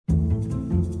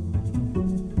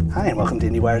Hi, and welcome to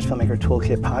IndieWire's Filmmaker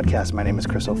Toolkit podcast. My name is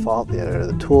Chris O'Falt, the editor of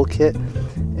the Toolkit,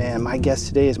 and my guest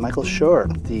today is Michael Schur,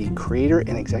 the creator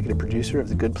and executive producer of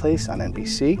The Good Place on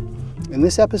NBC. And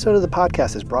this episode of the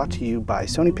podcast is brought to you by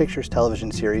Sony Pictures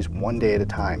television series One Day at a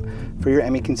Time for your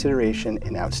Emmy consideration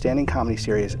in Outstanding Comedy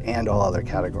Series and all other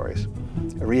categories.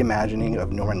 A reimagining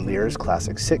of Norman Lear's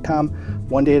classic sitcom,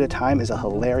 One Day at a Time is a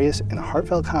hilarious and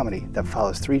heartfelt comedy that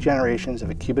follows 3 generations of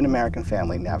a Cuban-American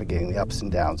family navigating the ups and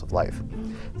downs of life.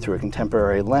 Through a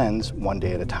contemporary lens, One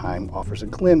Day at a Time offers a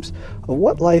glimpse of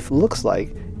what life looks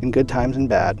like in good times and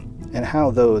bad, and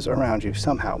how those around you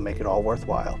somehow make it all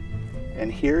worthwhile.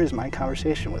 And here is my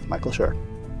conversation with Michael Schur.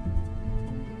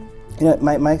 You know,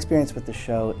 my experience with the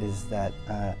show is that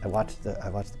I watched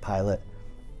the pilot,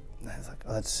 and I was like,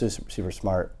 oh, that's super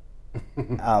smart.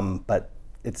 But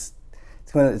it's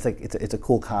a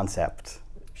cool concept.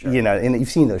 Sure. You know, and you've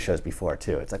seen those shows before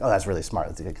too. It's like, oh, that's really smart.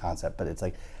 That's a good concept. But it's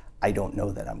like, I don't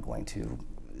know that I'm going to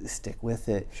stick with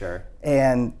it. Sure.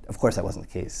 And of course, that wasn't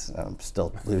the case. I'm still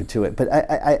glued to it. But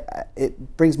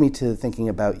it brings me to thinking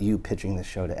about you pitching the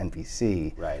show to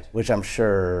NBC, right? Which I'm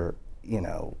sure, you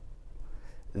know,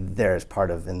 there's part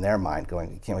of in their mind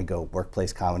going, can't we go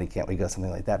workplace comedy? Can't we go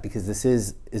something like that? Because this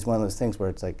is one of those things where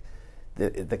it's like,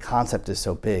 the concept is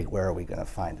so big. Where are we going to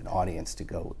find an audience to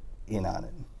go in on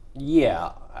it?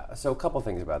 Yeah. So a couple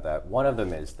things about that. One of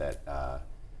them is that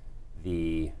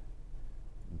the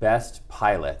best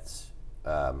pilots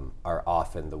are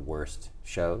often the worst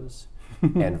shows,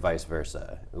 and vice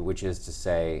versa, which is to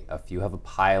say, if you have a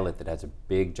pilot that has a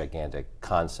big, gigantic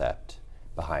concept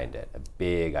behind it, a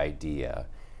big idea,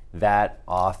 that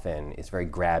often is very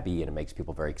grabby and it makes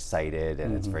people very excited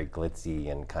and it's very glitzy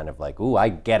and kind of like, ooh, I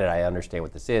get it, I understand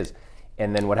what this is.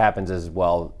 And then what happens is,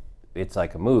 well, it's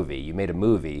like a movie. You made a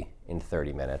movie in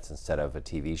 30 minutes instead of a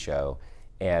TV show,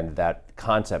 and that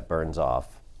concept burns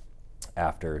off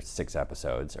after 6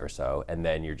 episodes or so, and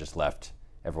then you're just left,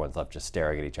 everyone's left just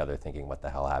staring at each other thinking, what the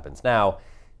hell happens now?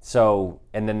 So,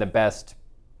 and then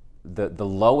the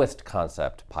lowest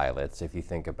concept pilots, if you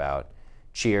think about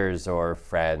Cheers or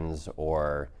Friends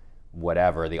or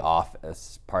whatever, The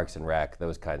Office, Parks and Rec,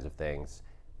 those kinds of things,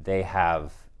 they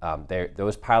have,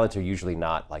 those pilots are usually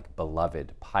not like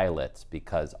beloved pilots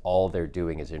because all they're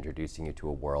doing is introducing you to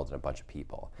a world and a bunch of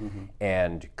people.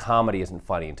 And comedy isn't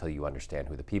funny until you understand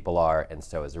who the people are, and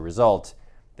so as a result,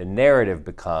 the narrative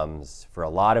becomes, for a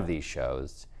lot of these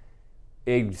shows,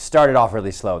 it started off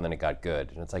really slow and then it got good.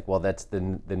 And it's like, well, that's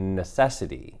the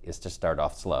necessity is to start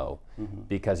off slow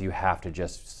because you have to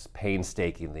just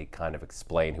painstakingly kind of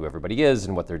explain who everybody is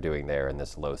and what they're doing there in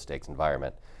this low stakes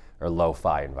environment or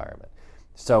low-fi environment.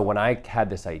 So when I had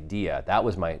this idea, that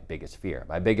was my biggest fear.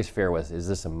 My biggest fear was, is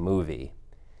this a movie?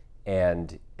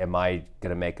 And am I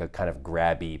gonna make a kind of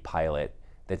grabby pilot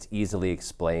that's easily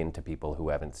explained to people who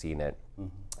haven't seen it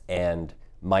and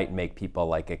might make people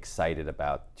like excited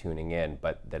about tuning in,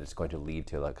 but that it's going to lead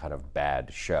to a kind of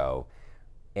bad show.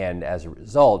 And as a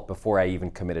result, before I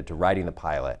even committed to writing the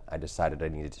pilot, I decided I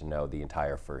needed to know the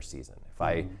entire first season. If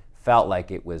I felt like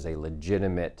it was a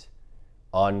legitimate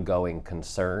ongoing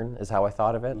concern, is how I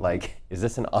thought of it. Like, is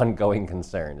this an ongoing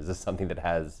concern? Is this something that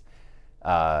has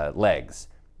legs?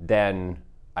 Then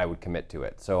I would commit to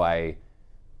it. So I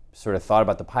sort of thought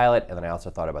about the pilot, and then I also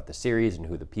thought about the series and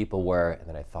who the people were, and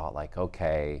then I thought like,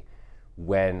 okay,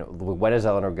 when is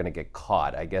Eleanor going to get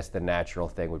caught? I guess the natural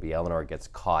thing would be Eleanor gets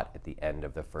caught at the end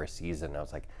of the first season. I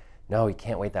was like, no, you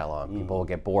can't wait that long. People will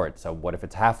get bored. So what if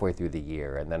it's halfway through the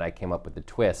year? And then I came up with the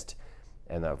twist,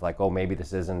 and I was like, oh, maybe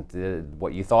this isn't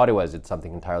what you thought it was. It's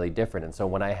something entirely different. And so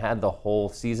when I had the whole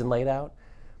season laid out,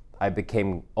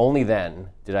 only then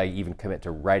did I even commit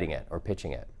to writing it or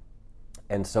pitching it.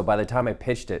 And so by the time I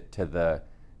pitched it to the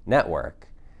network,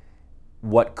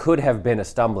 what could have been a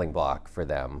stumbling block for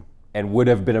them and would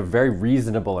have been a very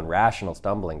reasonable and rational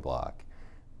stumbling block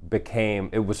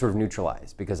it was sort of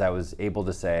neutralized because I was able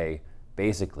to say,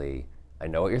 basically, I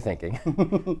know what you're thinking.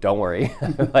 Don't worry.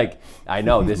 Like, I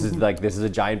know this is a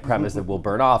giant premise that will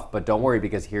burn off, but don't worry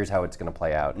because here's how it's going to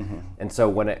play out. And so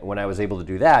when I was able to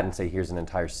do that and say, here's an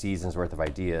entire season's worth of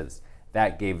ideas,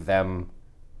 that gave them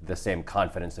the same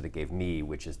confidence that it gave me,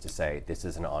 which is to say, this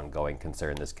is an ongoing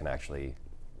concern. This can actually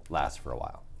last for a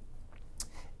while.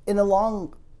 And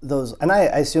along those, and I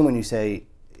assume when you say,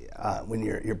 when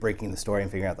you're breaking the story and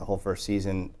figuring out the whole first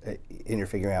season, and you're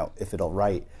figuring out if it'll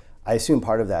write, I assume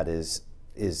part of that is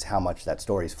how much that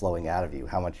story is flowing out of you,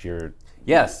 how much you're...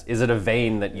 Yes, is it a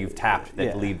vein that you've tapped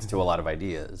that leads to a lot of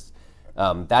ideas?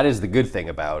 That is the good thing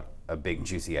about a big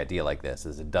juicy idea like this,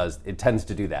 is it tends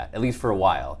to do that, at least for a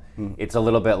while. It's a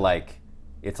little bit like,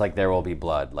 it's like There Will Be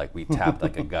Blood, like we tapped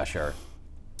like a gusher.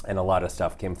 and a lot of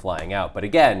stuff came flying out. But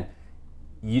again,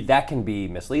 that can be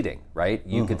misleading, right?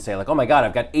 You could say like, oh my God,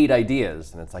 I've got 8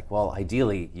 ideas. And it's like, well,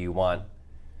 ideally you want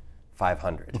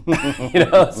 500,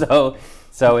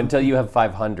 So until you have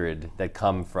 500 that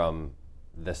come from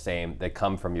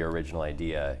your original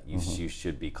idea, you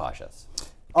should be cautious.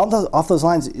 Off those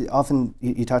lines, often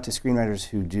you talk to screenwriters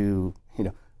who do,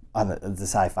 on the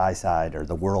sci-fi side or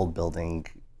the world building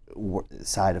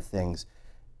side of things,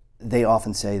 they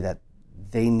often say that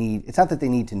it's not that they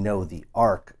need to know the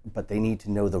arc, but they need to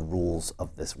know the rules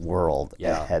of this world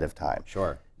ahead of time.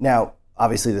 Sure. Now,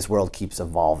 obviously this world keeps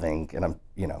evolving, and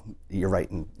you're right,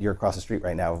 and you're across the street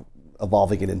right now,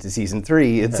 evolving it into season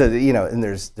 3. It's and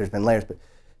there's been layers, but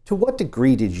to what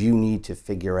degree did you need to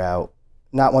figure out,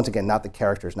 not the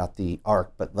characters, not the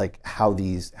arc, but like how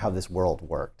this world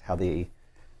worked, how the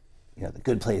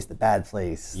good place, the bad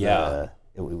place. Yeah.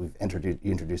 You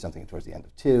introduced something towards the end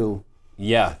of 2.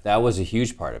 Yeah, that was a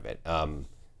huge part of it.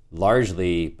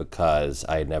 Largely because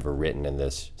I had never written in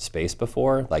this space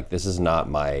before. Like, this is not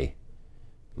my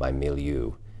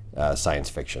milieu, science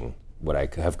fiction. What I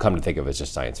have come to think of as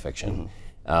just science fiction.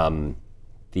 Having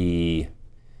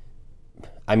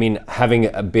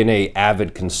been an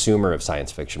avid consumer of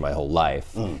science fiction my whole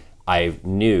life, I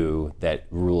knew that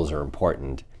rules are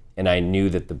important, and I knew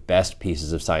that the best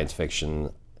pieces of science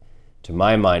fiction, to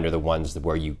my mind, are the ones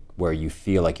where you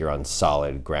feel like you're on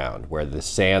solid ground, where the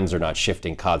sands are not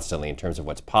shifting constantly in terms of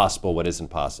what's possible, what isn't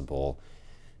possible.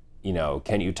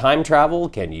 Can you time travel?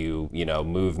 Can you,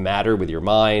 move matter with your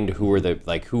mind? Who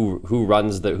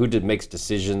makes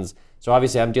decisions? So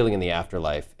obviously I'm dealing in the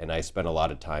afterlife, and I spent a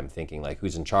lot of time thinking like,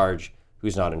 who's in charge?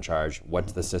 Who's not in charge?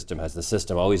 What's the system? Has the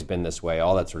system always been this way?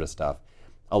 All that sort of stuff.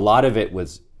 A lot of it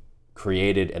was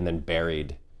created and then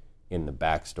buried in the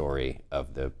backstory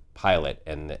of the pilot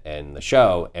and the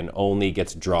show, and only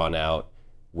gets drawn out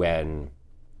when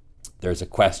there's a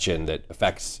question that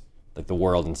affects like the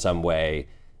world in some way.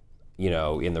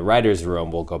 In the writer's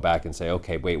room, we'll go back and say,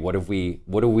 okay, wait,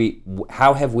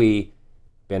 how have we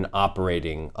been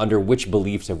operating, under which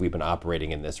beliefs have we been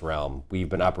operating in this realm? We've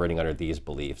been operating under these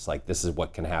beliefs, like this is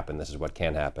what can happen, this is what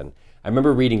can't happen. I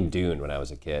remember reading Dune when I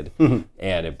was a kid, and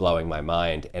it blowing my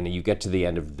mind, and you get to the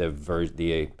end of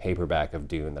the paperback of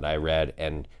Dune that I read,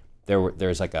 and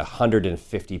there's like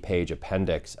 150-page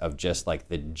appendix of just like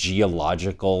the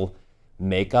geological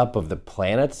makeup of the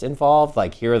planets involved.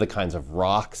 Like, here are the kinds of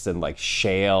rocks and like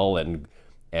shale and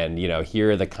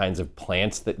here are the kinds of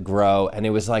plants that grow. And it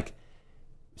was like,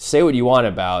 say what you want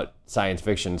about science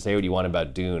fiction, say what you want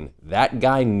about Dune, that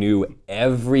guy knew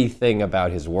everything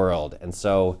about his world. And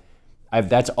so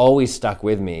that's always stuck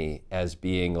with me as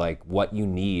being like what you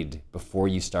need before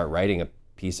you start writing a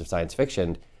piece of science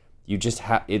fiction. You just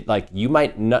have it, like, you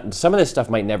might not, some of this stuff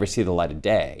might never see the light of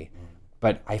day,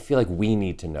 but I feel like we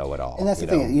need to know it all. And that's the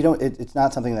thing, it's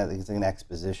not something that it's an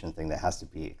exposition thing that has to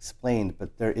be explained,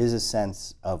 but there is a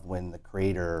sense of when the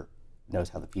creator knows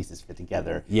how the pieces fit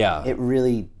together. Yeah. It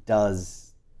really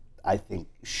does, I think,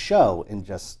 show in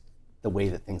just the way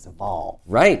that things evolve.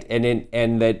 Right,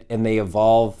 and they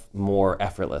evolve more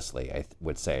effortlessly, I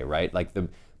would say, right? Like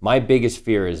my biggest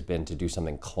fear has been to do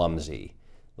something clumsy,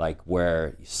 like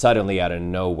where suddenly out of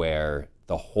nowhere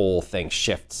the whole thing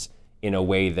shifts in a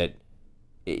way that,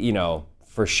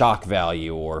 for shock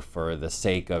value or for the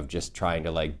sake of just trying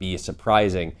to like be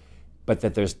surprising, but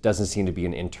that there doesn't seem to be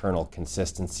an internal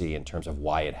consistency in terms of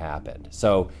why it happened.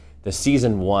 So the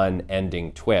season 1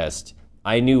 ending twist,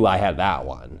 I knew I had that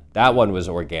one. That one was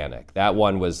organic. That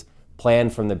one was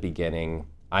planned from the beginning.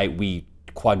 We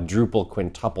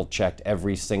quintuple checked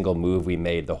every single move we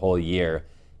made the whole year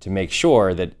to make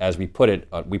sure that as we put it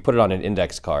on an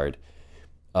index card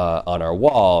on our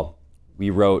wall. We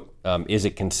wrote, is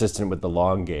it consistent with the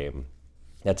long game?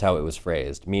 That's how it was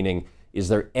phrased. Meaning, is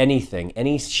there anything,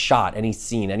 any shot, any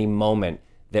scene, any moment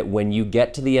that when you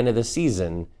get to the end of the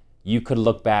season, you could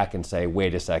look back and say,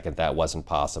 wait a second, that wasn't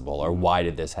possible, or why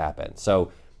did this happen?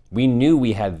 So we knew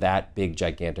we had that big,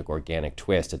 gigantic, organic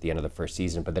twist at the end of the first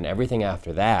season, but then everything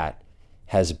after that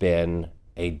has been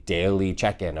a daily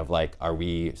check-in of like, are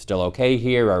we still okay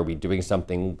here? Are we doing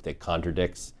something that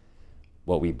contradicts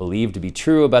what we believe to be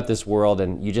true about this world?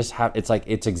 And you just have, it's like,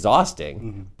 it's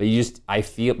exhausting, but I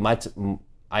feel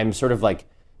I'm sort of like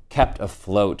kept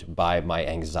afloat by my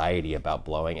anxiety about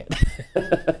blowing it.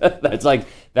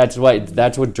 That's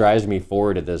what drives me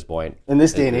forward at this point. In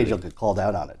this day and age, you'll get called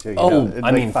out on it too.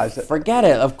 Forget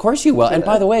it. Of course you will. And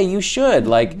by the way, you should.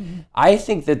 Like, I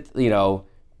think that,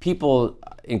 people,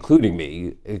 including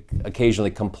me,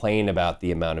 occasionally complain about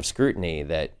the amount of scrutiny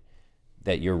that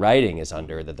your writing is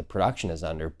under, that the production is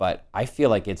under. But I feel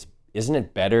like isn't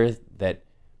it better that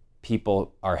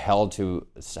people are held to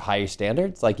high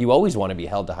standards. Like, you always want to be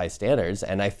held to high standards.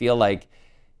 And I feel like,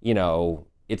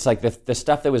 it's like the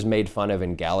stuff that was made fun of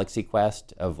in Galaxy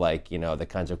Quest of like, the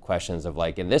kinds of questions of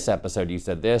like, in this episode you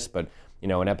said this, but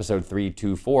in episode 3,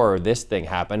 2, 4, this thing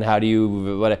happened. How do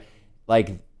you, what,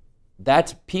 like,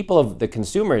 that's people of the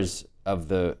consumers of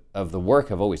the work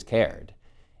have always cared.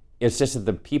 It's just that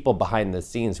the people behind the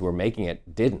scenes who were making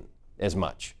it didn't as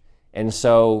much. And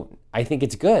so I think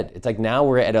it's good. It's like now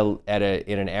we're in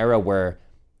an era where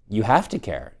you have to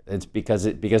care. It's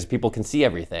because people can see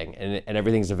everything and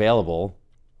everything's available,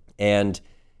 and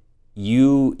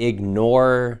you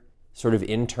ignore sort of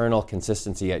internal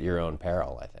consistency at your own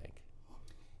peril, I think.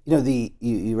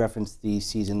 You referenced the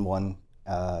season 1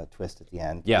 twist at the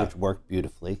end, which worked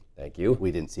beautifully. Thank you.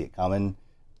 We didn't see it coming.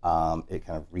 It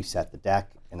kind of reset the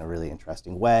deck in a really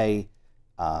interesting way,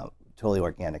 totally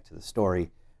organic to the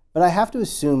story. But I have to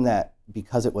assume that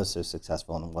because it was so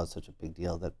successful and was such a big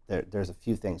deal, that there's a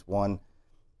few things. One,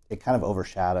 it kind of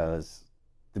overshadows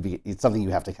it's something you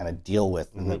have to kind of deal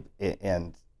with. Mm-hmm.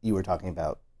 And you were talking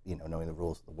about knowing the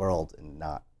rules of the world and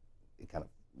not kind of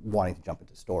wanting to jump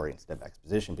into story instead of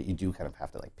exposition, but you do kind of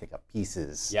have to like pick up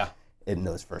pieces in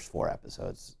those first 4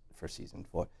 episodes for season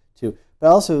 4 too.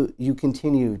 But also you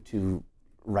continue to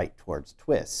write towards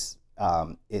twists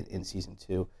in season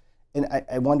 2. And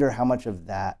I wonder how much of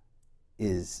that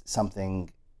is something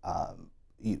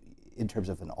in terms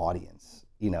of an audience.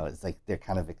 It's like they're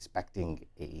kind of expecting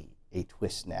a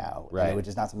twist now, right? Which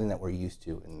is not something that we're used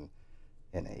to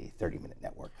in a 30-minute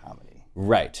network comedy.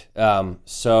 Right.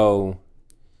 So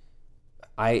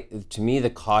to me, the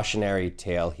cautionary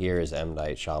tale here is M.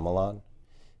 Night Shyamalan,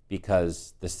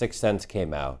 because The Sixth Sense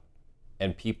came out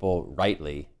and people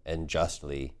rightly and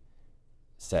justly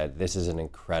said, this is an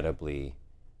incredibly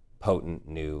potent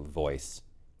new voice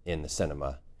in the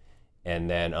cinema. And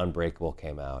then Unbreakable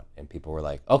came out and people were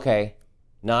like, okay,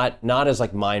 not as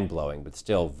like mind-blowing, but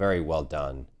still very well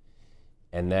done.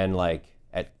 And then like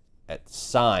at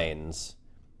Signs,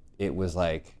 it was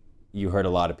like, you heard a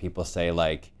lot of people say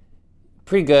like,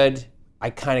 pretty good. I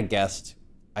kind of guessed.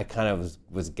 I kind of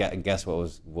guessed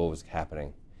what was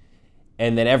happening.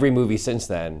 And then every movie since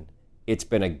then, it's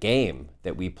been a game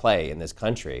that we play in this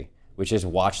country, which is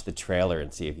watch the trailer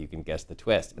and see if you can guess the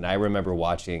twist. And I remember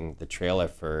watching the trailer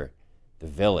for The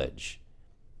Village.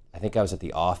 I think I was at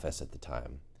the office at the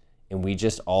time. And we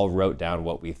just all wrote down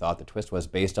what we thought the twist was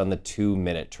based on the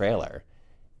 2-minute trailer.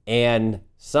 And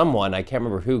someone, I can't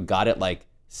remember who, got it like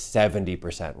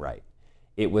 70% right.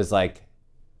 It was like,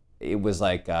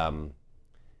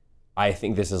 I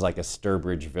think this is like a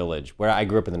Sturbridge Village, where I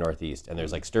grew up in the Northeast, and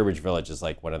there's like Sturbridge Village is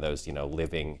like one of those,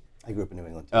 living. I grew up in New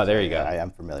England too. Oh, there you go. I am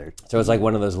familiar. So it's like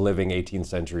one of those living 18th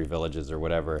century villages or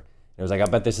whatever. And it was like, I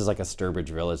bet this is like a Sturbridge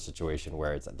Village situation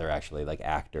where they're actually like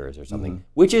actors or something,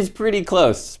 which is pretty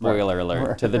close, spoiler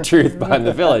alert, to the truth behind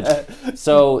The Village.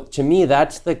 So to me,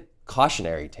 that's the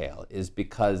cautionary tale, is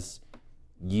because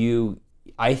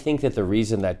I think that the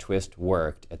reason that twist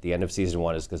worked at the end of season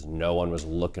 1 is because no one was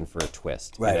looking for a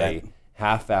twist. Right. In a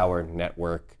half-hour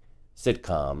network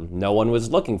sitcom, no one was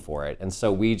looking for it. And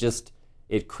so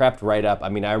it crept right up. I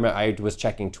mean, I remember I was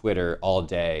checking Twitter all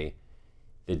day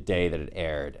the day that it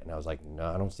aired, and I was like,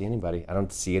 no, I don't see anybody. I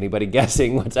don't see anybody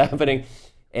guessing what's happening.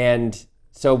 And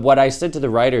so what I said to the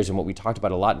writers, and what we talked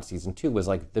about a lot in season 2, was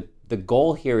like, the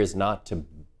goal here is not to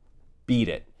beat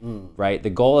it, right? The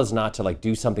goal is not to like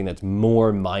do something that's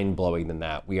more mind-blowing than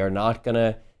that. We are not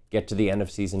gonna get to the end of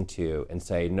season 2 and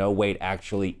say, no, wait,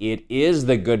 actually it is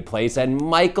The Good Place and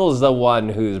Michael's the one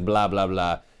who's blah, blah,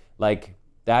 blah. Like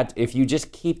that, if you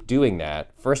just keep doing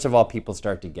that, first of all, people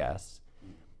start to guess.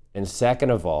 And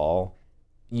second of all,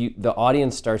 the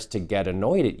audience starts to get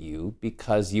annoyed at you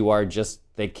because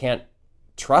they can't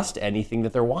trust anything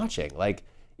that they're watching. Like,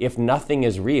 if nothing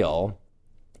is real,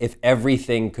 if every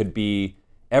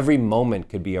moment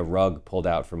could be a rug pulled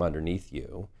out from underneath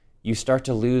you, you start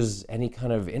to lose any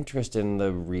kind of interest in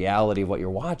the reality of what you're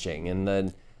watching. And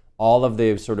then all of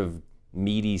the sort of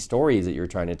meaty stories that you're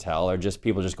trying to tell are just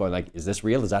people just going like, is this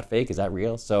real? Is that fake? Is that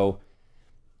real?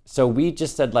 So we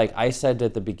just said, like I said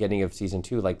at the beginning of season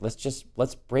 2, like,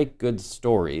 let's break good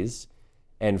stories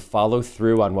and follow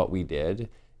through on what we did.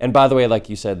 And by the way, like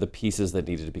you said, the pieces that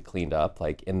needed to be cleaned up,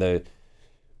 like in the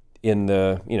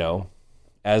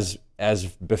as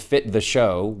befit the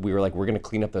show, we were like, we're going to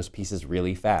clean up those pieces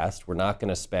really fast. We're not going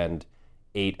to spend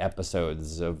 8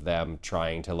 episodes of them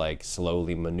trying to like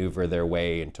slowly maneuver their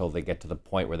way until they get to the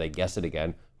point where they guess it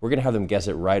again. We're going to have them guess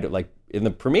it right, like in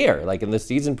the premiere, like in the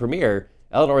season premiere.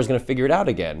 Eleanor is going to figure it out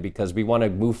again because we want to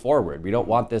move forward. We don't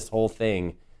want this whole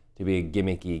thing to be a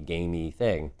gimmicky, gamey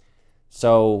thing.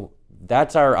 So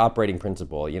that's our operating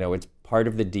principle. It's part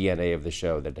of the DNA of the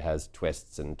show that it has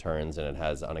twists and turns and it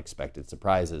has unexpected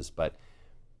surprises, but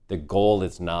the goal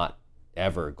is not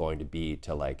ever going to be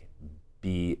to like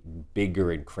be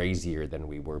bigger and crazier than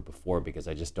we were before, because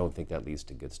I just don't think that leads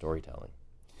to good storytelling.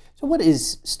 So what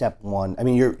is step one? I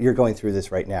mean, you're going through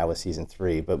this right now with season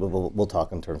 3, but we'll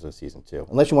talk in terms of season 2,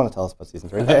 unless you want to tell us about season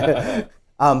 3.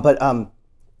 But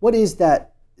what is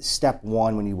that step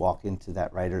one when you walk into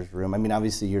that writer's room? I mean,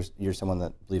 obviously you're someone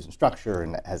that believes in structure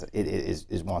and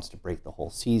wants to break the whole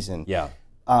season. Yeah.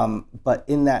 But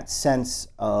in that sense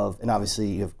of, and obviously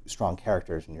you have strong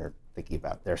characters and you're thinking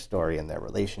about their story and their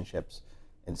relationships.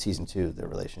 In season 2, their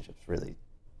relationships really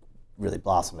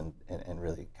blossom and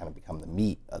really kind of become the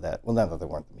meat of that. Well, not that they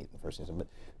weren't the meat in the first season,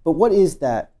 but what is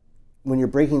that, when you're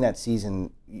breaking that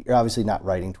season, you're obviously not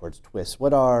writing towards twists.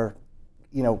 What are,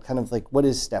 kind of like, what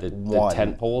is step one? The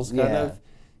tent poles kind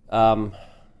of?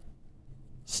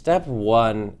 Step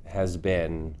one has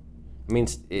been,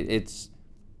 it's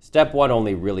step one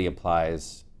only really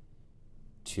applies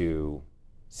to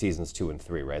seasons 2 and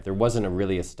 3, right? There wasn't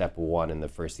really a step one in the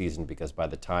first season, because by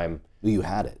the time... You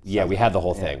had it. Yeah, we had the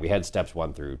whole thing. We had steps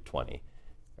 1 through 20,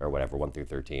 or whatever, 1 through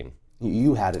 13.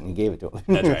 You had it and you gave it to him.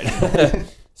 That's right.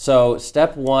 So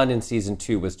step 1 in season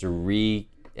 2 was to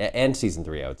and season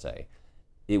 3, I would say,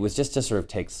 it was just to sort of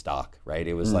take stock, right?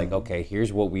 It was like, okay,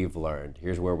 here's what we've learned.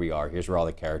 Here's where we are. Here's where all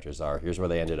the characters are. Here's where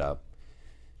they ended up.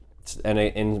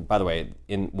 And by the way,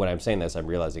 when I'm saying this, I'm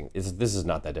realizing this is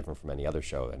not that different from any other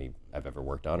show I've ever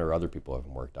worked on or other people have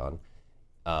worked on.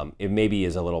 It maybe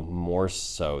is a little more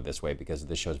so this way because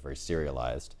this show is very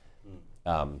serialized.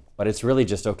 But it's really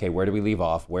just, okay, where do we leave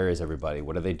off? Where is everybody?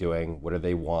 What are they doing? What do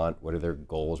they want? What are their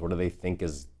goals? What do they think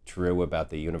is true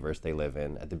about the universe they live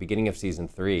in? At the beginning of season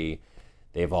 3,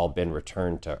 they've all been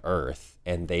returned to Earth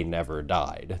and they never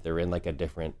died. They're in like a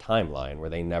different timeline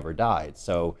where they never died.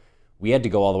 So we had to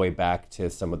go all the way back to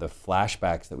some of the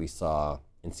flashbacks that we saw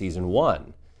in season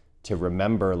 1 to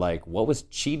remember, like, what was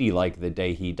Chidi like the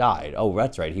day he died? Oh,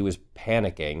 that's right, he was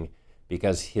panicking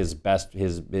because his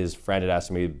friend had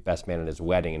asked him to be best man at his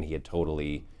wedding and he had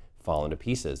totally fallen to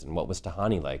pieces. And what was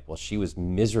Tahani like? Well, she was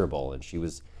miserable, and she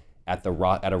was at a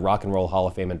Rock and Roll Hall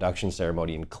of Fame induction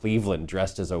ceremony in Cleveland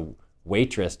dressed as a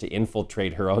waitress to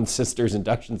infiltrate her own sister's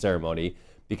induction ceremony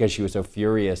because she was so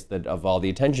furious of all the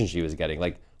attention she was getting.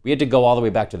 Like, we had to go all the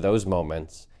way back to those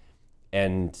moments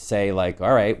and say, like,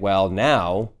 all right, well,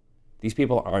 now these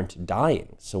people aren't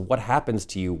dying. So what happens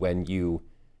to you when you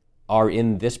are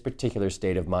in this particular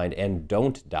state of mind and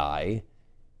don't die?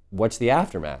 What's the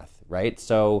aftermath, right?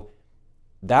 So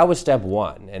that was step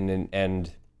 1.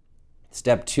 And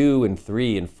step 2 and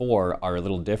 3 and 4 are a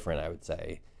little different, I would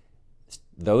say.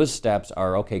 Those steps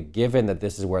are, okay, given that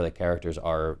this is where the characters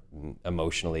are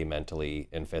emotionally, mentally,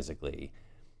 and physically,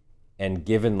 and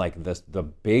given like the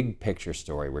big picture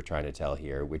story we're trying to tell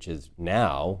here, which is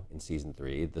now in season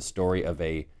 3, the story of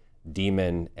a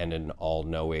demon and an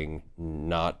all-knowing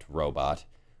not robot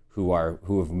who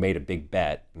have made a big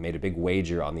bet, made a big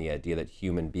wager on the idea that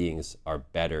human beings are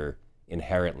better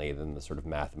inherently than the sort of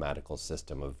mathematical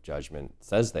system of judgment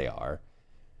says they are.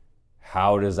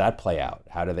 How does that play out?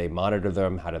 How do they monitor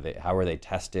them? How are they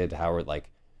tested?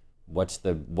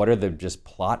 What are the just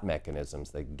plot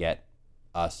mechanisms that get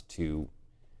us to,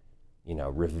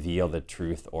 reveal the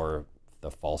truth or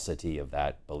the falsity of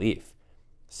that belief?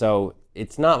 So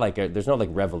it's not like there's no like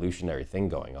revolutionary thing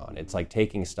going on. It's like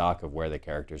taking stock of where the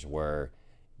characters were.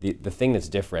 The thing that's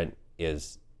different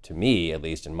is, to me, at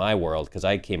least in my world, because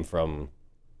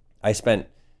I spent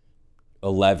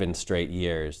 11 straight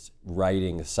years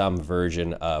writing some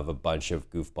version of a bunch of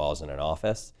goofballs in an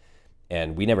office,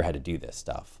 and we never had to do this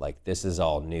stuff. Like, this is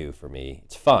all new for me.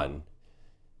 It's fun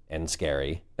and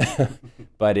scary,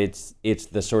 but it's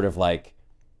the sort of like,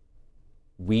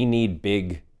 we need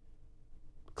big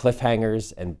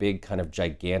cliffhangers and big kind of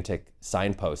gigantic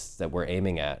signposts that we're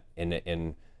aiming at.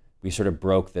 And we sort of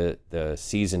broke the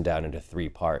season down into 3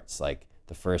 parts, like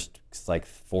the first like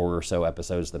 4 or so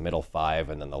episodes, the middle 5,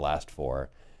 and then the last 4.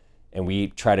 And we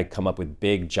try to come up with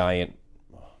big, giant,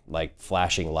 like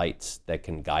flashing lights that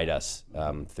can guide us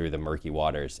through the murky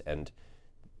waters. And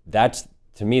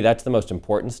to me, that's the most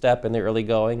important step in the early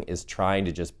going, is trying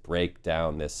to just break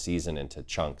down this season into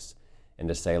chunks and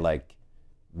to say, like,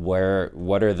 what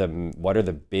are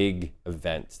the big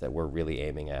events that we're really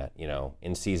aiming at?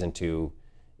 In season 2,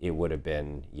 it would have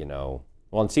been,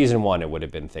 in season 1, it would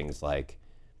have been things like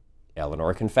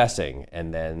Eleanor confessing,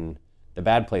 and then the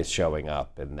bad place showing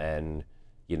up, and then,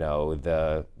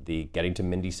 the getting to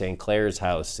Mindy St. Clair's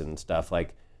house and stuff.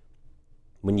 Like,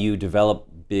 when you develop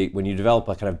a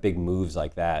kind of big moves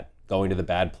like that, going to the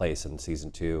bad place in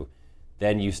season 2,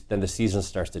 then the season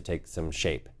starts to take some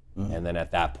shape, and then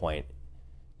at that point,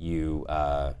 you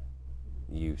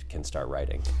can start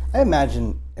writing. I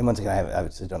imagine, and once again, I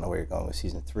obviously don't know where you're going with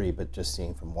season 3, but just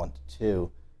seeing from 1 to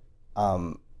 2,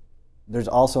 there's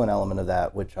also an element of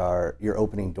that which are your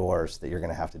opening doors that you're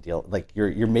going to have to deal, like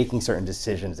you're making certain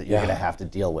decisions that you're going to have to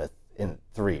deal with in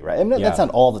 3, right? I mean, that's not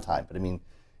all the time, but I mean,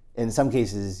 in some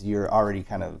cases, you're already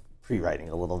kind of pre-writing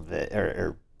a little bit,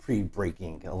 or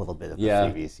pre-breaking a little bit of the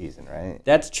previous season, right?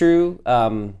 That's true.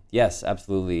 Yes,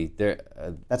 absolutely.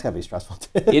 That's got to be stressful too.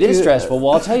 It is stressful.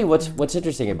 Well, I'll tell you what's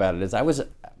interesting about it is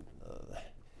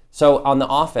so on The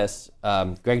Office,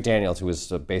 Greg Daniels, who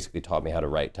was basically taught me how to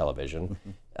write television,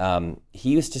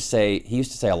 he used to say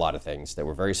a lot of things that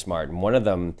were very smart, and one of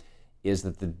them is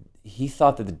that he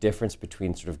thought that the difference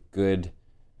between sort of good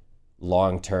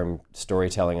long-term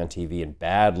storytelling on TV and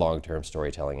bad long-term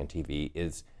storytelling on TV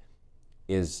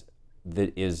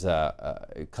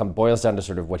boils down to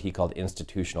sort of what he called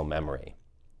institutional memory.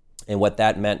 And what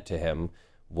that meant to him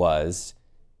was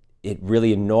it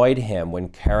really annoyed him when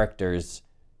characters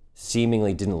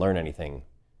seemingly didn't learn anything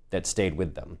that stayed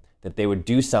with them, that they would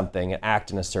do something and act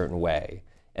in a certain way,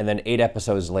 and then 8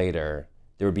 episodes later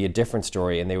there would be a different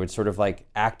story and they would sort of like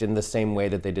act in the same way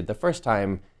that they did the first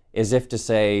time, as if to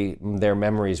say their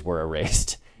memories were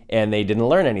erased and they didn't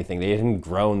learn anything. They hadn't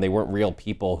grown. They weren't real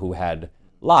people who had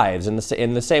lives. In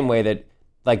the same way that,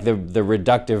 like, the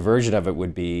reductive version of it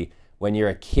would be when you're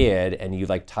a kid and you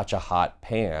like touch a hot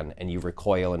pan and you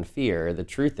recoil in fear. The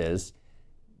truth is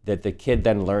that the kid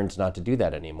then learns not to do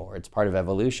that anymore. It's part of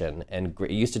evolution. And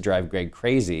it used to drive Greg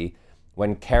crazy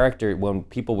when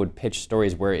people would pitch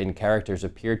stories wherein characters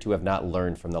appeared to have not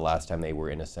learned from the last time they were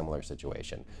in a similar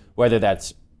situation, whether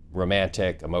that's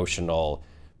romantic, emotional,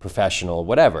 professional,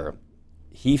 whatever.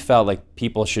 He felt like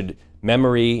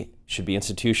memory should be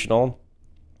institutional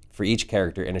for each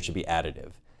character, and it should be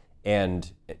additive. And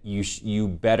you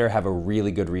better have a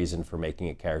really good reason for making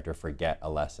a character forget a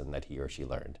lesson that he or she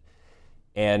learned.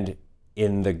 And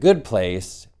in The Good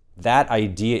Place, that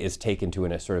idea is taken to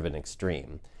a sort of an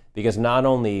extreme, because not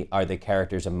only are the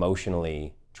characters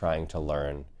emotionally trying to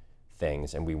learn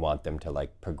things and we want them to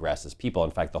like progress as people.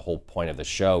 In fact, the whole point of the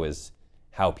show is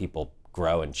how people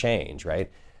grow and change, right?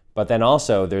 But then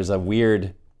also there's a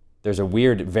weird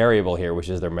variable here, which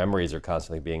is their memories are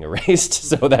constantly being erased.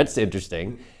 So that's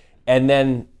interesting. And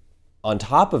then on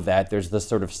top of that, there's this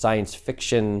sort of science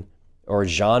fiction or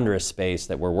genre space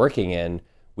that we're working in,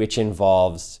 which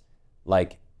involves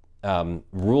like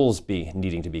rules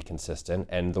needing to be consistent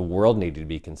and the world needing to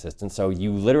be consistent. So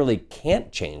you literally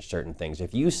can't change certain things.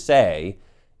 If you say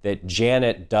that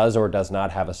Janet does or does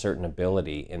not have a certain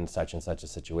ability in such and such a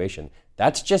situation,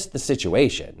 that's just the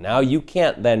situation. Now you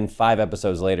can't then 5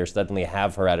 episodes later suddenly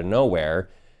have her out of nowhere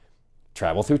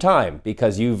travel through time,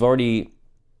 because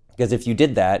if you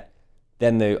did that,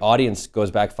 then the audience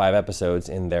goes back 5 episodes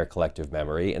in their collective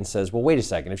memory and says, well, wait a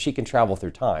second, if she can travel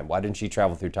through time, why didn't she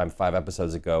travel through time 5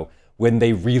 episodes ago when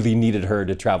they really needed her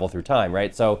to travel through time,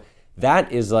 right? So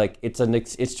that is like, it's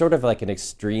sort of like an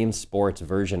extreme sports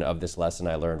version of this lesson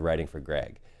I learned writing for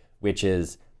Greg, which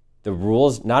is the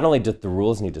rules, not only do the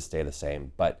rules need to stay the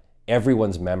same, but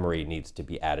everyone's memory needs to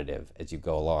be additive as you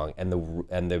go along. And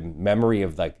the memory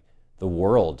of like the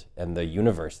world and the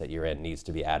universe that you're in needs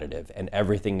to be additive, and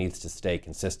everything needs to stay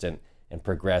consistent and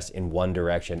progress in one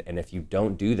direction. And if you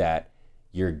don't do that,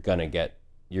 you're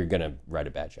gonna write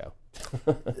a bad show.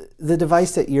 The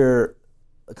device that you're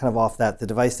kind of off that, the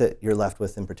device that you're left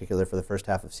with in particular for the first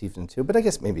half of season 2, but I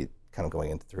guess maybe kind of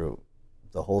going through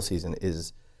the whole season,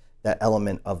 is that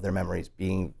element of their memories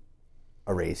being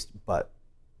erased, but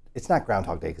it's not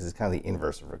Groundhog Day, because it's kind of the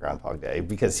inverse of a Groundhog Day,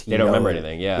 because they don't remember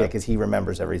anything. Yeah, because he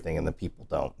remembers everything and the people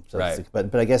don't. So right.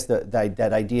 But I guess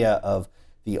that idea of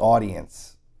the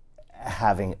audience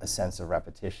having a sense of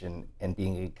repetition and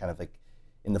being kind of like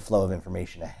in the flow of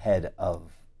information ahead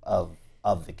of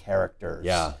the characters.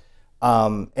 Yeah.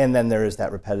 And then there is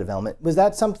that repetitive element. Was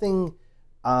that something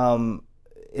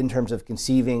in terms of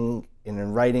conceiving and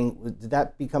in writing, did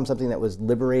that become something that was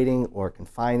liberating or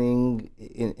confining?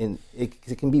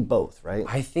 It can be both, right?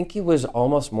 I think it was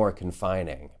almost more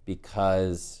confining,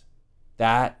 because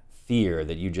that fear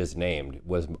that you just named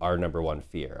was our number one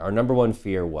fear. Our number one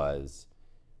fear was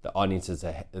the audience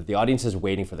is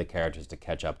waiting for the characters to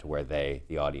catch up to where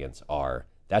the audience are.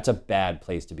 That's a bad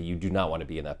place to be. You do not want to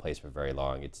be in that place for very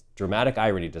long. Dramatic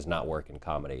irony does not work in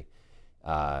comedy.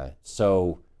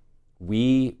 So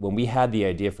when we had the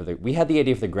idea for the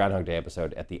Groundhog Day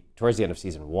episode towards the end of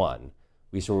season 1,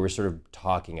 we were sort of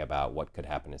talking about what could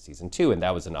happen in season 2, and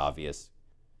that was an obvious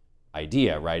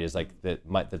idea, right? Is like that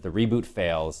the reboot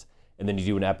fails, and then you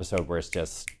do an episode where it's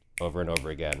just over and over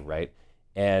again, right?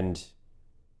 And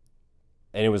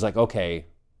it was like, okay,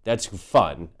 that's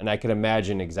fun. And I can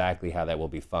imagine exactly how that will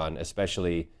be fun,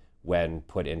 especially when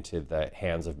put into the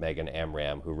hands of Megan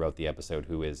Amram, who wrote the episode,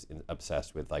 who is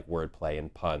obsessed with like wordplay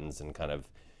and puns and kind of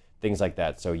things like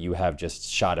that. So you have just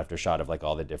shot after shot of like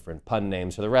all the different pun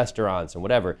names for the restaurants and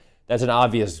whatever. That's an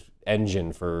obvious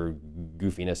engine for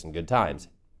goofiness and good times.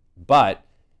 But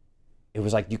it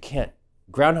was like, you can't,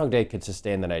 Groundhog Day could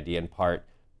sustain that idea in part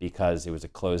because it was a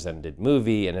closed-ended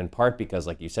movie, and in part because,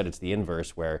 like you said, it's the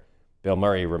inverse where Bill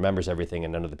Murray remembers everything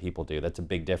and none of the people do. That's a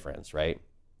big difference, right?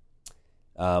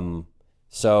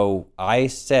 So I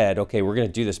said, okay, we're going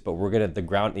to do this, but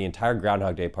the entire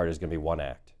Groundhog Day part is going to be one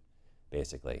act,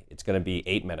 basically. It's going to be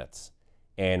 8 minutes,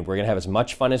 and we're going to have as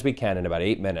much fun as we can in about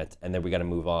 8 minutes, and then we got to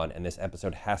move on, and this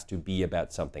episode has to be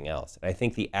about something else. And I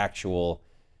think the actual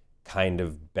kind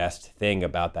of best thing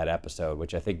about that episode,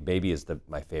 which I think maybe is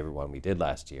my favorite one we did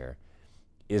last year,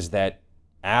 is that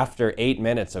after 8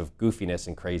 minutes of goofiness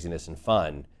and craziness and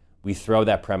fun, we throw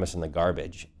that premise in the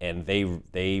garbage, and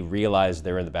they realize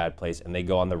they're in the bad place, and they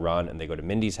go on the run, and they go to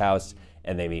Mindy's house,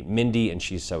 and they meet Mindy, and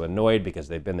she's so annoyed because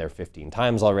they've been there 15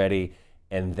 times already,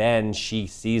 and then she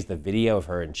sees the video of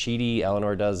her and Chidi,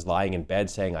 Eleanor does, lying in bed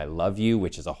saying, "I love you,"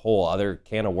 which is a whole other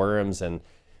can of worms, and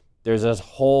there's this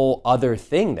whole other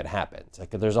thing that happens. Like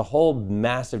there's a whole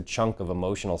massive chunk of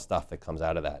emotional stuff that comes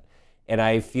out of that. And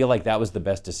I feel like that was the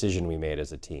best decision we made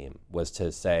as a team, was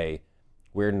to say,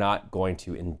 we're not going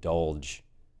to indulge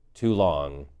too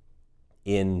long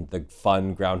in the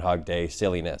fun Groundhog Day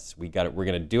silliness. We're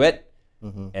going to do it,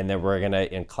 and then we're going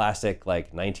to, in classic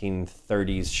like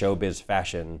 1930s showbiz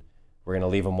fashion, we're going to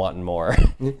leave them wanting more,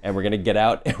 and we're going to get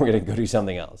out, and we're going to go do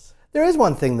something else. There is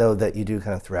one thing, though, that you do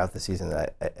kind of throughout the season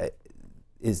that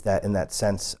is that in that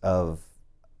sense of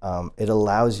it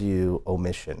allows you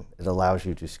omission. It allows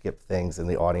you to skip things and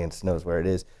the audience knows where it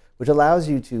is, which allows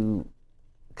you to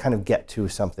kind of get to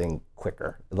something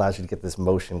quicker. It allows you to get this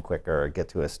motion quicker or get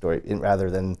to a story rather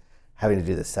than having to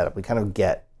do the setup. We kind of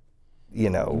get,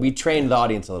 We trained the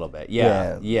audience a little bit.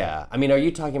 Yeah. I mean, are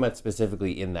you talking about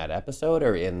specifically in that episode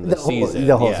or in the season?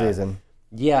 The whole season.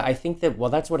 Yeah, I think that,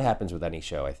 that's what happens with any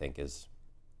show, I think, is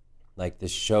like the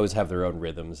shows have their own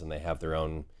rhythms and they have their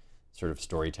own sort of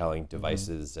storytelling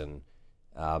devices. And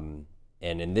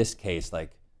in this case,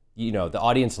 like, the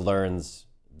audience learns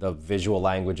the visual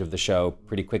language of the show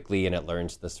pretty quickly, and it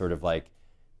learns the sort of like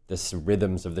the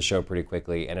rhythms of the show pretty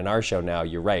quickly. And in our show now,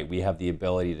 you're right, we have the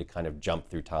ability to kind of jump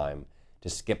through time, to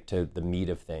skip to the meat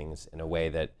of things in a way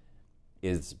that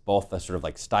is both a sort of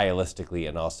like stylistically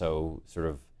and also sort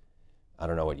of, I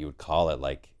don't know what you would call it,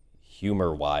 like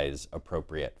humor-wise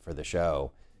appropriate for the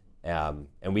show. And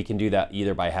we can do that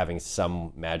either by having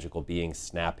some magical being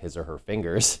snap his or her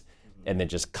fingers and then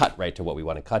just cut right to what we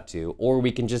want to cut to, or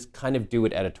we can just kind of do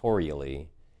it editorially,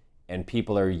 and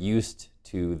people are used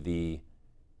to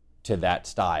that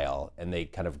style and they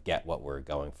kind of get what we're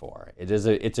going for.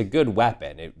 It's a good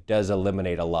weapon. It does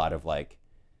eliminate a lot of like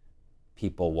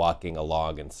people walking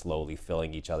along and slowly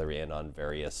filling each other in on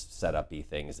various setup-y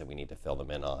things that we need to fill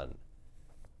them in on.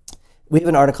 We have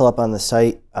an article up on the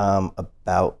site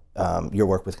about your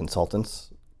work with consultants.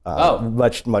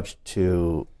 Much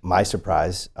to my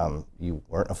surprise, you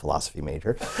weren't a philosophy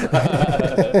major.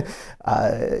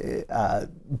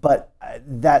 But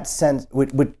that sense,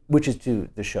 which is to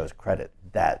the show's credit,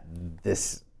 that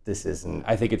this isn't.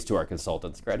 I think it's to our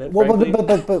consultants' credit. Well, but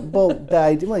the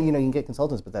idea, you can get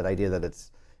consultants, but that idea that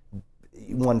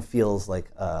one feels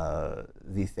like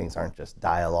these things aren't just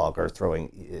dialogue or throwing.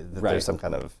 That There's some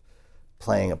kind of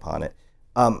playing upon it.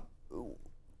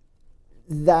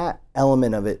 That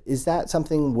element of it, is that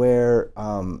something where,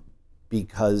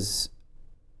 because,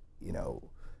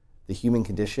 the human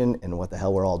condition and what the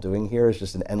hell we're all doing here is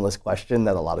just an endless question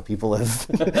that a lot of people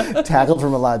have tackled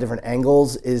from a lot of different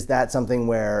angles. Is that something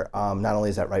where not only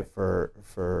is that right for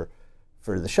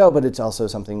the show, but it's also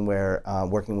something where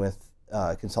working with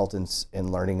consultants and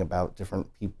learning about different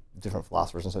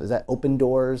philosophers and so, is that open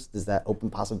doors? Does that open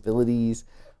possibilities?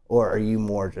 Or are you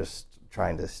more just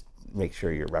trying to make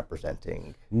sure you're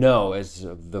representing? No, it's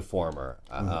the former.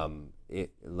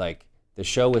 The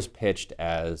show was pitched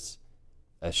as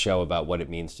a show about what it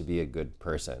means to be a good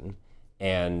person,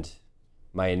 and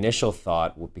my initial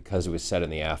thought, because it was set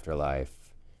in the afterlife,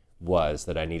 was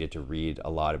that I needed to read a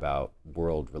lot about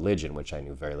world religion, which I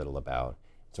knew very little about.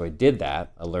 So I did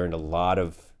that. I learned a lot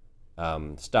of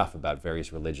stuff about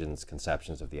various religions'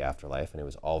 conceptions of the afterlife, and it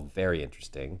was all very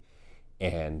interesting.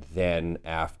 And then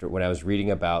when I was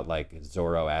reading about like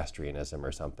Zoroastrianism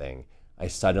or something, I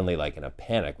suddenly, like in a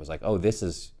panic, was like, oh, this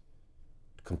is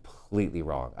completely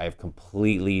wrong. I have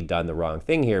completely done the wrong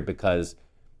thing here, because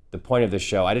the point of the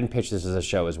show, I didn't pitch this as a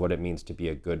show as what it means to be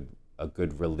a good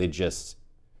religious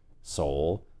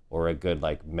soul or a good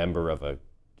like member of a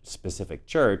specific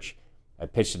church. I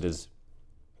pitched it as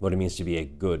what it means to be a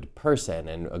good person,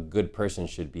 and a good person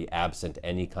should be absent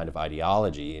any kind of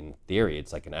ideology. In theory,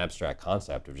 it's like an abstract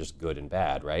concept of just good and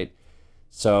bad, right?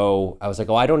 So I was like,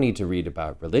 oh, I don't need to read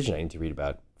about religion. I need to read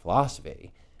about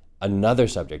philosophy, another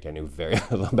subject I knew very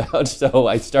little about. So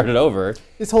I started over.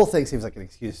 This whole thing seems like an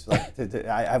excuse. Like,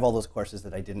 I have all those courses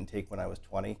that I didn't take when I was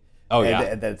 20. Oh, and, yeah.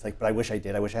 And then it's like, but I wish I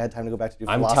did. I wish I had time to go back to do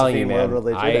I'm philosophy telling you, and world man,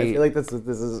 religion. I feel like this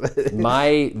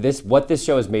is what this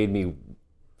show has made me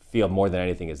feel more than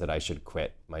anything is that I should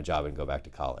quit my job and go back to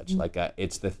college. Like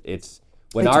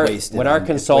when our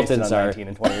consultants are 19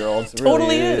 and 20-year-olds.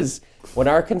 Totally is. When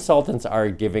our consultants are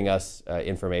giving us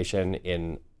information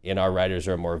in our writer's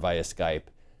room or via Skype,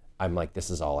 I'm like, this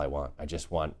is all I want. I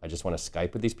just want to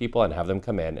Skype with these people and have them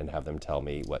come in and have them tell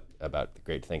me what about the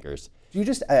great thinkers. Do you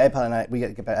just? I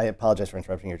apologize for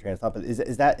interrupting your train of thought, but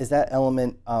is that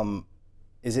element?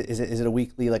 Is it a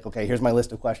weekly, like, okay, here's my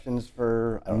list of questions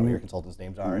for, I don't know what your consultants'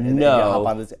 names are. And No. you hop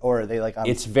on this, or are they like on?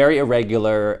 It's very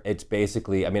irregular. It's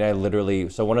basically,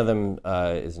 so one of them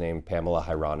is named Pamela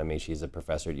Hieronymi. She's a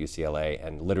professor at UCLA,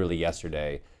 and literally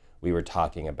yesterday we were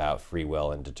talking about free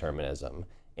will and determinism.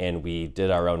 And we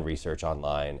did our own research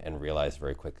online and realized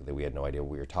very quickly that we had no idea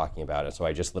what we were talking about. And so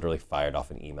I just literally fired off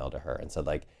an email to her and said,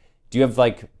 like, do you have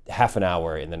like half an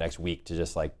hour in the next week to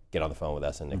just like get on the phone with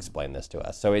us and explain this to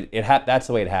us? So that's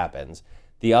the way it happens.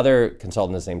 The other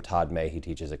consultant is named Todd May. He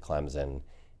teaches at Clemson,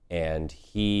 and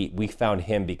we found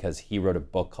him because he wrote a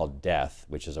book called Death,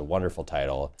 which is a wonderful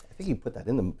title. I think you put that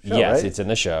in the show, yes, right? It's in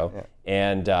the show.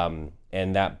 Yeah.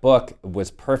 And that book was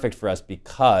perfect for us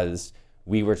because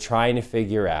we were trying to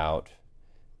figure out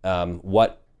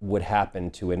what would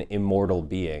happen to an immortal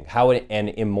being, how an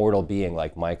immortal being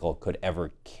like Michael could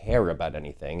ever care about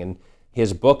anything. And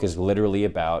his book is literally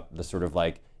about the sort of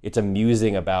like, it's a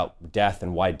musing about death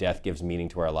and why death gives meaning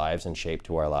to our lives and shape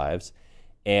to our lives.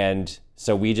 And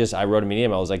so I wrote him an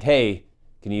email. I was like, hey,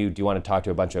 do you want to talk to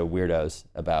a bunch of weirdos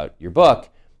about your book?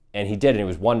 And he did, and it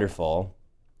was wonderful.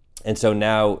 And so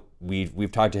now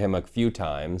we've talked to him a few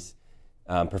times.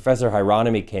 Professor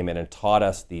Hieronymi came in and taught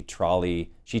us the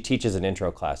trolley. She teaches an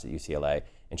intro class at UCLA,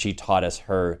 and she taught us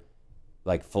her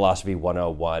like philosophy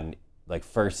 101, like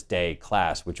first day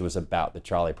class, which was about the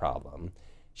trolley problem.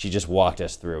 She just walked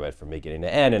us through it from beginning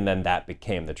to end, and then that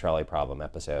became the trolley problem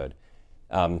episode.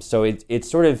 So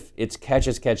it's catch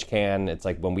as catch can. It's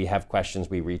like when we have questions,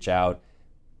 we reach out.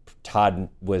 Todd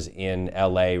was in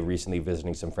LA recently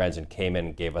visiting some friends and came in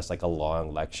and gave us like a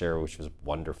long lecture, which was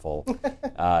wonderful.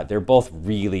 They're both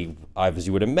really, as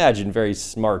you would imagine, very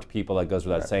smart people, that goes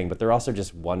without saying, but they're also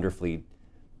just wonderfully,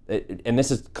 and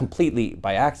this is completely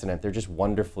by accident, they're just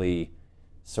wonderfully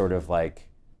sort of like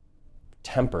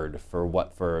tempered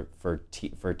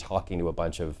for talking to a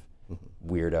bunch of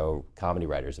weirdo comedy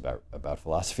writers about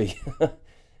philosophy.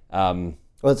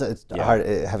 Well, it's hard,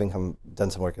 having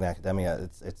done some work in academia,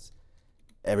 it's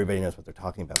everybody knows what they're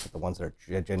talking about, but the ones that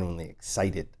are genuinely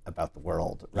excited about the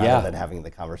world rather than having the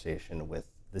conversation with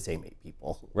the same 8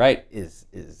 people. Right. It's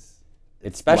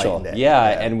special.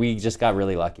 Yeah, and we just got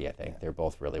really lucky, I think. They're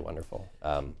both really wonderful.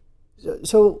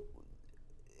 So,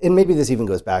 and maybe this even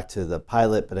goes back to the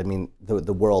pilot, but I mean,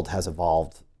 the world has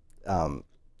evolved.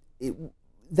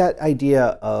 That idea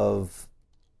of,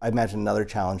 I imagine another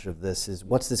challenge of this is,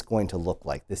 what's this going to look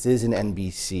like? This is an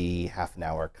NBC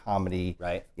half-an-hour comedy.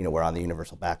 Right. We're on the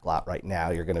Universal backlot right now.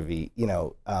 You're going to be,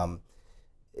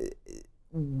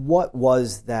 what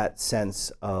was that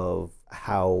sense of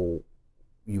how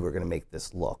you were going to make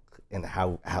this look, and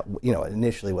how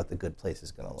initially what The Good Place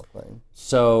is going to look like?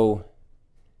 So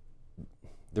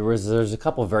there's a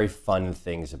couple of very fun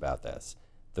things about this.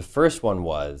 The first one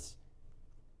was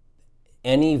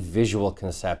any visual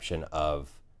conception of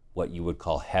what you would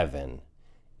call heaven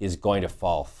is going to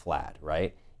fall flat,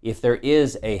 right? If there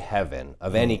is a heaven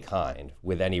of any kind,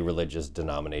 with any religious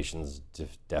denomination's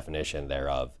definition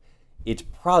thereof, it's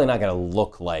probably not going to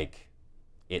look like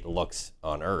it looks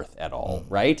on Earth at all,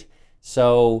 right?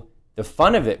 So the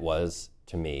fun of it was,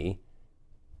 to me,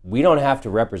 we don't have to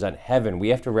represent heaven. We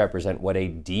have to represent what a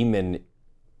demon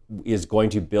is going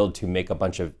to build to make a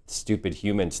bunch of stupid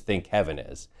humans think heaven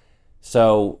is.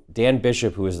 So Dan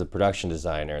Bishop, who was the production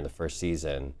designer in the first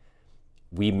season,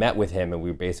 we met with him and we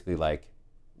were basically like,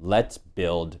 let's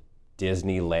build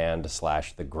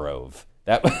Disneyland / The Grove.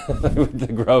 That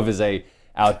The Grove is a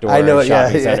outdoor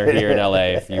shopping center here in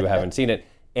LA, if you haven't seen it.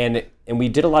 And we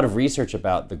did a lot of research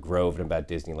about The Grove and about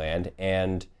Disneyland,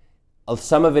 and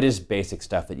some of it is basic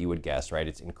stuff that you would guess, right?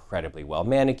 It's incredibly well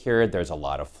manicured. There's a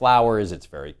lot of flowers. It's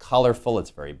very colorful.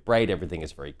 It's very bright. Everything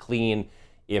is very clean.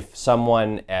 If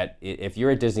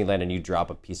you're at Disneyland and you drop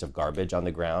a piece of garbage on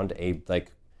the ground, a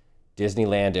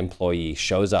Disneyland employee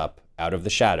shows up out of the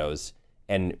shadows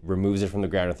and removes it from the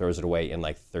ground and throws it away in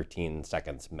 13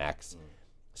 seconds max.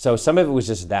 So some of it was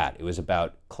just that. It was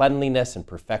about cleanliness and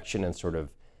perfection and sort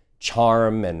of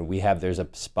charm. And there's a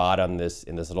spot in this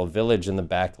little village in the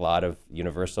back lot of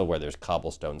Universal where there's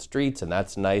cobblestone streets, and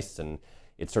that's nice. And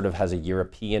it sort of has a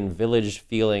European village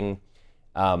feeling.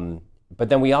 But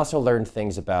then we also learned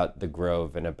things about the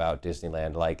Grove and about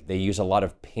Disneyland. Like they use a lot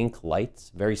of pink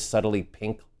lights, very subtly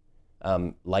pink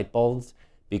light bulbs,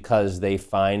 because they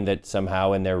find that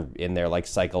somehow in their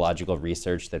psychological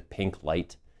research that pink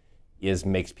light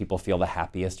makes people feel the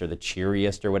happiest or the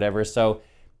cheeriest or whatever. So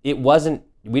we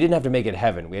didn't have to make it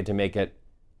heaven. We had to make it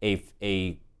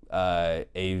a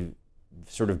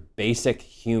sort of basic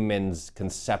human's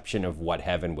conception of what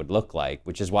heaven would look like,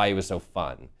 which is why it was so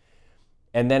fun.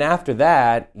 And then after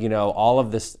that, all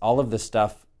of the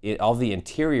stuff, all the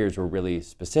interiors were really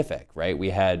specific, right?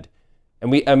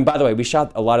 And by the way, we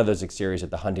shot a lot of those exteriors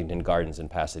at the Huntington Gardens in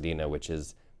Pasadena, which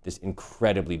is this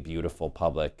incredibly beautiful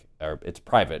public, or it's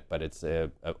private, but it's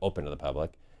open to the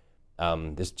public.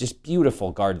 This just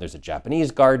beautiful garden. There's a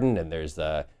Japanese garden, and there's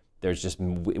just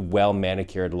well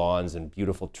manicured lawns and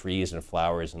beautiful trees and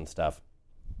flowers and stuff.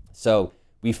 So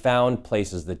we found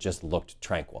places that just looked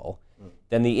tranquil.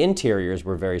 Then the interiors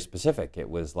were very specific. It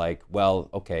was like, well,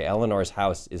 okay, Eleanor's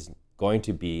house is going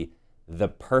to be the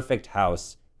perfect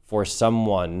house for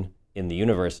someone in the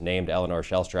universe named Eleanor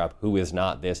Shellstrop who is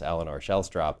not this Eleanor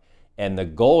Shellstrop. And the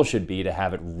goal should be to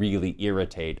have it really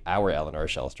irritate our Eleanor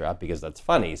Shellstrop because that's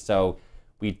funny. So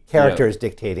characters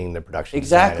dictating the production.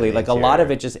 Exactly. Like a lot of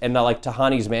it just, and like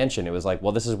Tahani's mansion, it was like,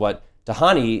 well, this is what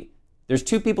Tahani, there's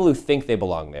two people who think they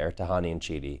belong there, Tahani and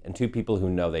Chidi, and two people who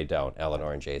know they don't,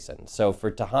 Eleanor and Jason. So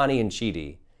for Tahani and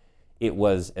Chidi, it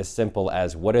was as simple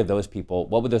as what would those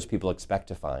people expect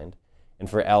to find? And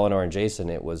for Eleanor and Jason,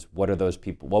 it was what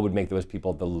would make those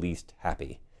people the least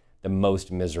happy, the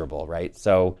most miserable, right?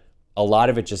 So a lot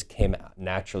of it just came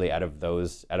naturally out of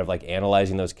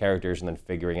analyzing those characters and then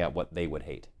figuring out what they would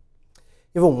hate.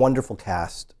 You have a wonderful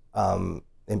cast,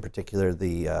 in particular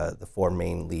the four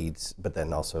main leads, but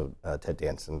then also Ted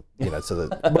Danson. In the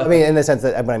sense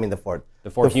that the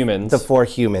four humans. The four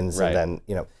humans, right. And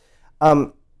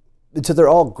then so they're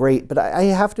all great. But I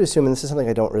have to assume, and this is something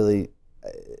I don't really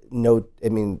know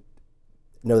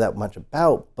that much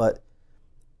about, but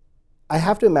I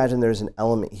have to imagine there's an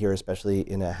element here, especially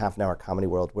in a half-an-hour comedy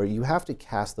world, where you have to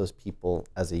cast those people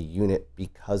as a unit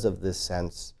because of this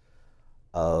sense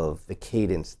of the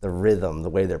cadence, the rhythm, the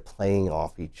way they're playing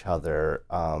off each other,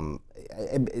 the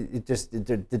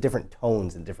different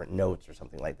tones and different notes or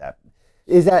something like that.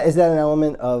 Is that an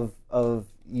element of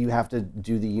you have to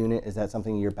do the unit? Is that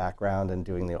something your background and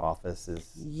doing The Office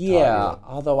is? Yeah,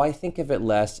 although I think of it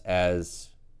less as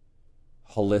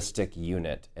holistic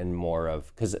unit and more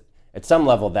of, because at some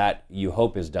level that you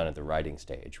hope is done at the writing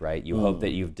stage, right? You hope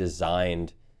that you've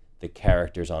designed the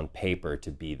characters on paper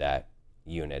to be that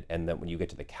unit, and that when you get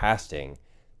to the casting,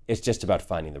 it's just about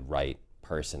finding the right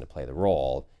person to play the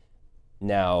role.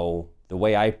 Now, the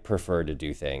way I prefer to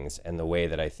do things, and the way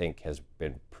that I think has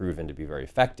been proven to be very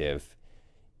effective,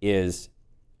 is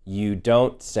you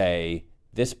don't say,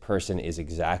 this person is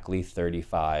exactly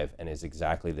 35 and is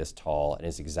exactly this tall and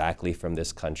is exactly from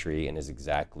this country and is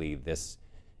exactly this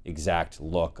exact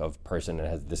look of person and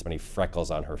has this many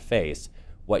freckles on her face.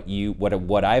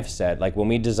 What I've said, like when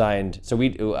we designed,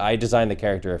 I designed the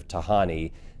character of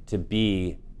Tahani to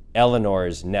be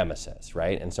Eleanor's nemesis,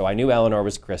 right? And so I knew Eleanor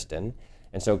was Kristen,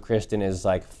 and so Kristen is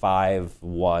like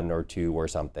 5'1" or 2" or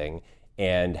something,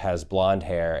 and has blonde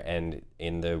hair, and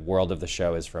in the world of the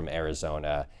show is from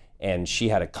Arizona, and she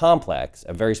had a complex,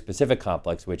 a very specific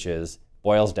complex, which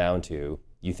boils down to,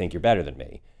 you think you're better than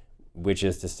me, which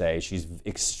is to say she's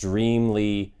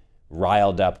extremely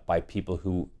riled up by people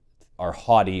who are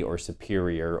haughty or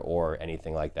superior or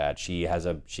anything like that. She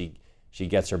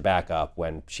gets her back up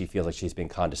when she feels like she's being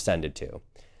condescended to.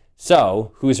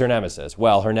 So who's her nemesis?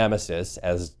 Well, her nemesis,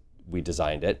 as we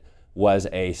designed it, was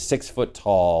a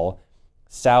 6-foot-tall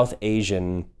South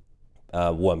Asian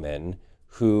woman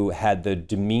who had the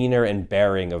demeanor and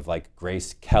bearing of like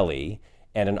Grace Kelly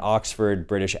and an Oxford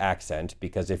British accent,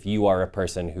 because if you are a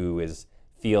person who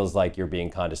feels like you're being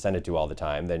condescended to all the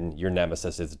time, then your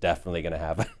nemesis is definitely going to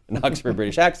have an Oxford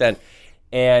British accent.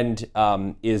 and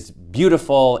is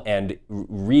beautiful and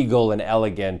regal and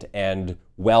elegant and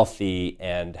wealthy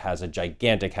and has a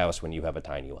gigantic house when you have a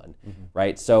tiny one,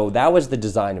 right? So that was the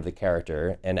design of the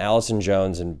character. And Allison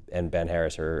Jones and Ben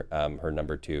Harris, her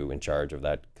number two in charge of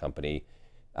that company,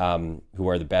 who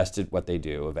are the best at what they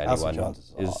do of anyone, Allison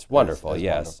Jones is wonderful, is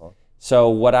yes. wonderful. So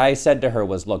what I said to her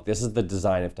was, look, this is the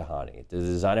design of Tahani. The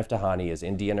design of Tahani is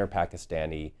Indian or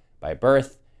Pakistani by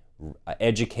birth,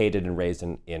 educated and raised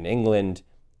in England,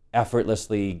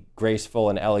 effortlessly graceful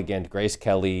and elegant, Grace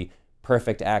Kelly,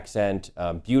 perfect accent,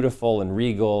 beautiful and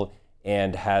regal,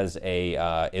 and has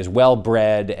is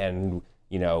well-bred and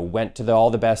went to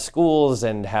all the best schools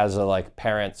and has like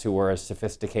parents who were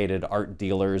sophisticated art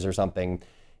dealers or something.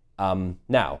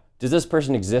 Now, does this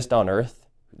person exist on Earth?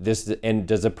 And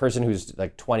does a person who's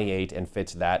like 28 and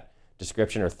fits that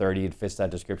description, or 30 and fits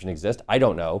that description, exist? I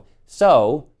don't know.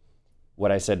 So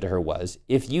what I said to her was,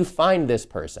 if you find this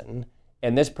person,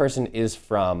 and this person is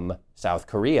from South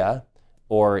Korea,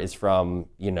 or is from,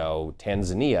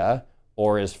 Tanzania,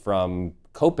 or is from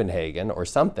Copenhagen or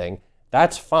something,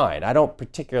 that's fine. I don't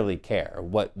particularly care.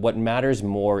 What matters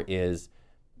more is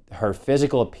her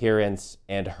physical appearance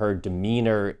and her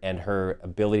demeanor and her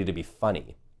ability to be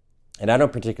funny. And I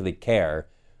don't particularly care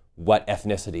what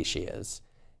ethnicity she is.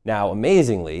 Now,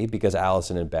 amazingly, because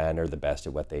Allison and Ben are the best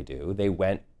at what they do, they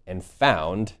went and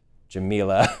found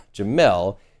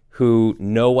Jamil, who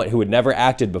had never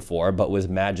acted before, but was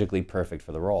magically perfect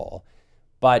for the role.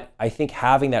 But I think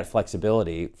having that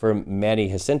flexibility, for Manny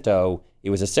Jacinto, it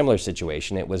was a similar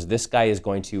situation. It was, this guy is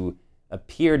going to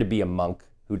appear to be a monk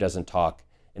who doesn't talk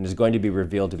and is going to be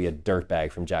revealed to be a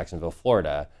dirtbag from Jacksonville,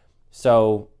 Florida.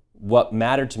 So what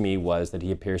mattered to me was that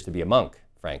he appears to be a monk,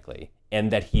 frankly,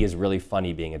 and that he is really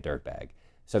funny being a dirtbag.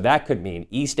 So that could mean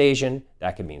East Asian,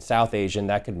 that could mean South Asian,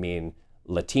 that could mean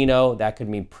Latino, that could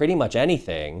mean pretty much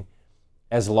anything,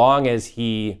 as long as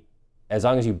you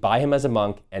buy him as a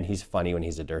monk and he's funny when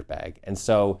he's a dirtbag. And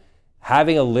so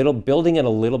building in a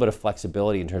little bit of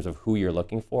flexibility in terms of who you're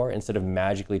looking for, instead of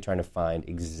magically trying to find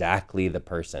exactly the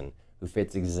person who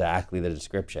fits exactly the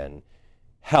description,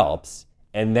 helps.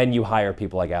 And then you hire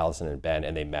people like Allison and Ben,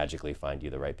 and they magically find you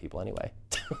the right people anyway.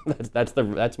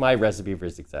 That's my recipe for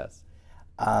success.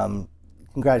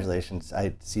 Congratulations.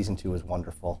 Season 2 was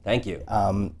wonderful. Thank you.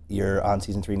 You're on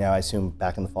season 3 now, I assume,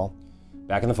 back in the fall?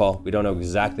 Back in the fall. We don't know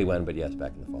exactly when, but yes,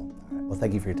 back in the fall. All right. Well,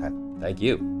 thank you for your time. Thank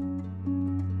you.